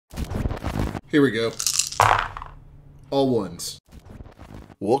Here we go. All ones.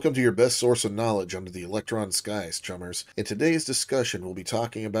 Welcome to your best source of knowledge under the electron skies, chummers. In today's discussion, we'll be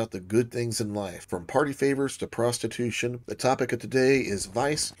talking about the good things in life, from party favors to prostitution. The topic of today is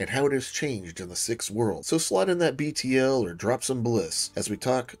vice and how it has changed in the sixth world. So slide in that BTL or drop some bliss as we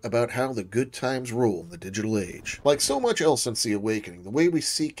talk about how the good times roll in the digital age. Like so much else since the awakening, the way we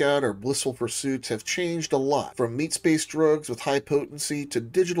seek out our blissful pursuits have changed a lot, from meat-space drugs with high potency to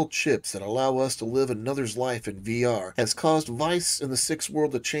digital chips that allow us to live another's life in VR has caused vice in the sixth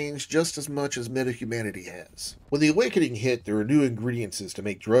world to change just as much as meta-humanity has. When the awakening hit, there were new ingredients to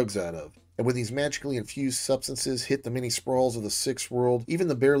make drugs out of. And when these magically infused substances hit the many sprawls of the sixth world, even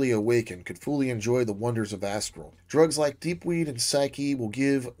the barely awakened could fully enjoy the wonders of astral. Drugs like deep weed and psyche will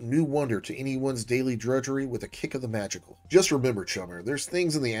give new wonder to anyone's daily drudgery with a kick of the magical. Just remember, chummer, there's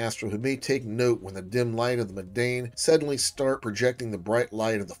things in the astral who may take note when the dim light of the mundane suddenly start projecting the bright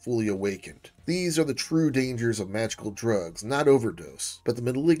light of the fully awakened. These are the true dangers of magical drugs, not overdose, but the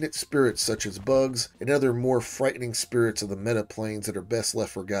malignant spirits such as bugs and other more frightening spirits of the meta planes that are best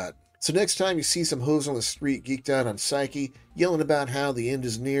left forgotten. So next time you see some hoes on the street geeked out on psyche, yelling about how the end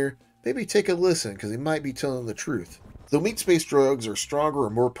is near, maybe take a listen because they might be telling the truth. Though meat-space drugs are stronger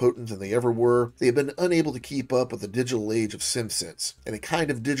and more potent than they ever were, they have been unable to keep up with the digital age of SimSense, and a kind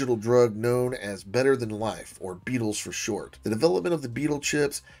of digital drug known as better than life, or Beetles for short. The development of the Beetle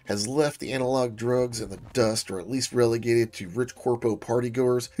chips has left the analog drugs in the dust, or at least relegated to rich corpo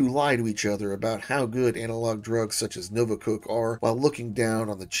partygoers who lie to each other about how good analog drugs such as Nova Coke are while looking down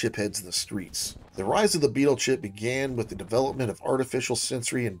on the chipheads in the streets. The rise of the Beetle chip began with the development of Artificial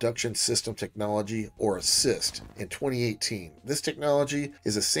Sensory Induction System technology, or ASSIST, in 2018. This technology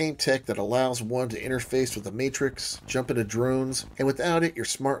is the same tech that allows one to interface with the Matrix, jump into drones, and without it, your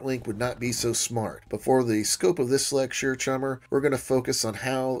smart link would not be so smart. But for the scope of this lecture, chummer, we're going to focus on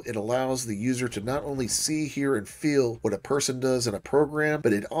how it allows the user to not only see, hear, and feel what a person does in a program,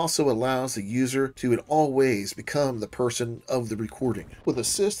 but it also allows the user to in all ways become the person of the recording. With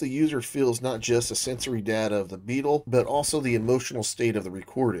ASSIST, the user feels not just the sensory data of the Beetle, but also the emotional state of the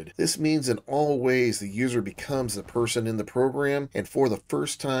recorded. This means in all ways the user becomes the person in the program, and for the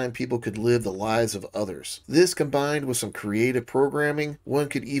first time people could live the lives of others. This combined with some creative programming, one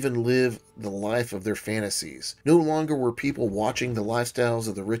could even live the life of their fantasies. No longer were people watching the lifestyles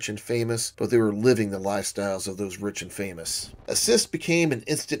of the rich and famous, but they were living the lifestyles of those rich and famous. ASSIST became an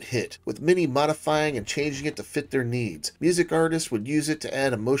instant hit, with many modifying and changing it to fit their needs. Music artists would use it to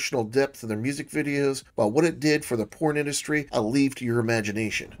add emotional depth to their music videos, while what it did for the porn industry, I'll leave to your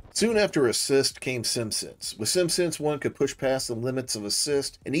imagination. Soon after ASSIST came SimSense. With SimSense, one could push past the limits of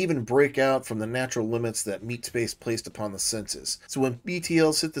ASSIST and even break out from the natural limits that meat space placed upon the senses. So when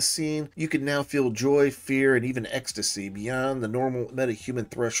BTLs hit the scene, you could now feel joy, fear, and even ecstasy beyond the normal meta-human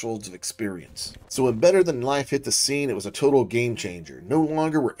thresholds of experience. So when Better Than Life hit the scene, it was a total game changer. No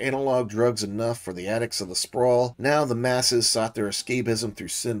longer were analog drugs enough for the addicts of the sprawl. Now the masses sought their escapism through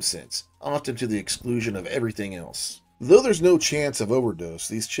SimSense, often to the exclusion of everything else. Though there's no chance of overdose,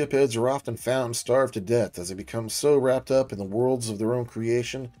 these chipheads are often found starved to death as they become so wrapped up in the worlds of their own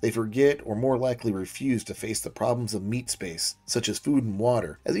creation, they forget or more likely refuse to face the problems of meat space, such as food and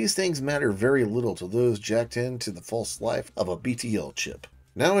water, as these things matter very little to those jacked into the false life of a BTL chip.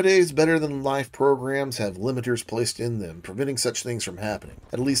 Nowadays, Better Than Life programs have limiters placed in them, preventing such things from happening.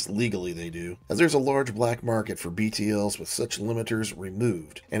 At least legally they do, as there's a large black market for BTLs with such limiters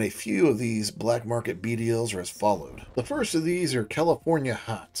removed, and a few of these black market BTLs are as followed. The first of these are California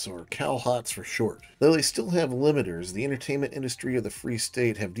Hots, or Cal Hots for short. Though they still have limiters, the entertainment industry of the Free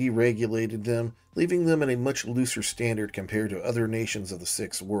State have deregulated them, leaving them in a much looser standard compared to other nations of the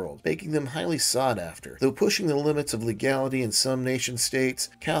sixth world, making them highly sought after. Though pushing the limits of legality in some nation states,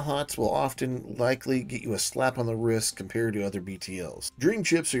 Cal Hots will often likely get you a slap on the wrist compared to other BTLs. Dream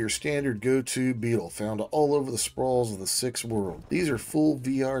chips are your standard go-to Beetle found all over the sprawls of the sixth world. These are full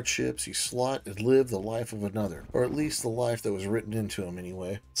VR chips you slot and live the life of another, or at least the life that was written into them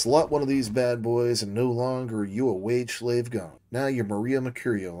anyway. Slot one of these bad boys and no longer are you a wage slave gone. Now you're Maria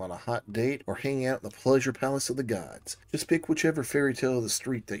Mercurial on a hot date or hanging out in the pleasure palace of the gods. Just pick whichever fairy tale of the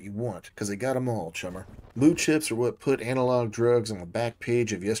street that you want, because they got 'em all, chummer. Mood chips are what put analog drugs on the back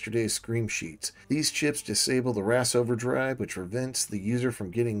page of yesterday's scream sheets. These chips disable the RAS overdrive, which prevents the user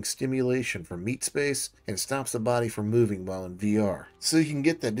from getting stimulation from meat space and stops the body from moving while in VR. So you can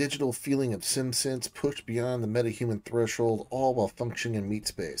get that digital feeling of SimSense pushed beyond the metahuman threshold, all while functioning in meat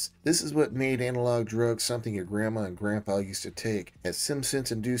space. This is what made analog drugs something your grandma and grandpa used to take, as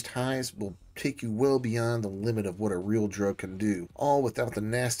SimSense-induced highs will take you well beyond the limit of what a real drug can do, all without the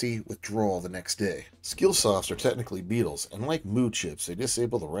nasty withdrawal the next day. Skill softs are technically beetles, and like mood chips, they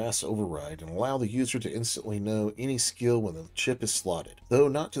disable the RAS override and allow the user to instantly know any skill when the chip is slotted, though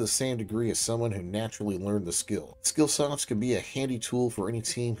not to the same degree as someone who naturally learned the skill. Skill softs can be a handy tool for any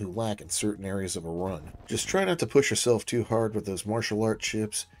team who lack in certain areas of a run. Just try not to push yourself too hard with those martial art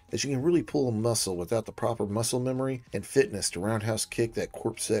chips, as you can really pull a muscle without the proper muscle memory and fitness to roundhouse kick that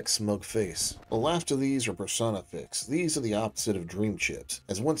corpse-sex smug face. The last of these are persona fix. These are the opposite of dream chips,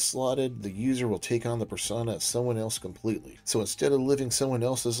 as once slotted, the user will take on the persona of someone else completely. So instead of living someone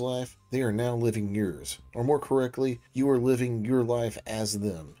else's life, they are now living yours. Or more correctly, you are living your life as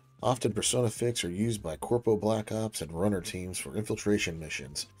them. Often Persona Fix are used by Corpo Black Ops and runner teams for infiltration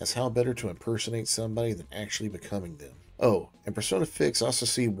missions, as how better to impersonate somebody than actually becoming them. Oh, and Persona Fix also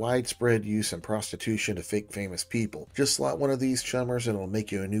see widespread use in prostitution to fake famous people. Just slot one of these chummers and it'll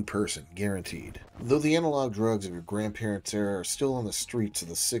make you a new person, guaranteed. Though the analog drugs of your grandparents' era are still on the streets of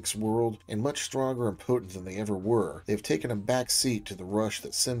the Sixth World, and much stronger and potent than they ever were, they've taken a back seat to the rush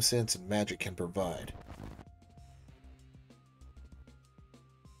that SimSense and Magic can provide.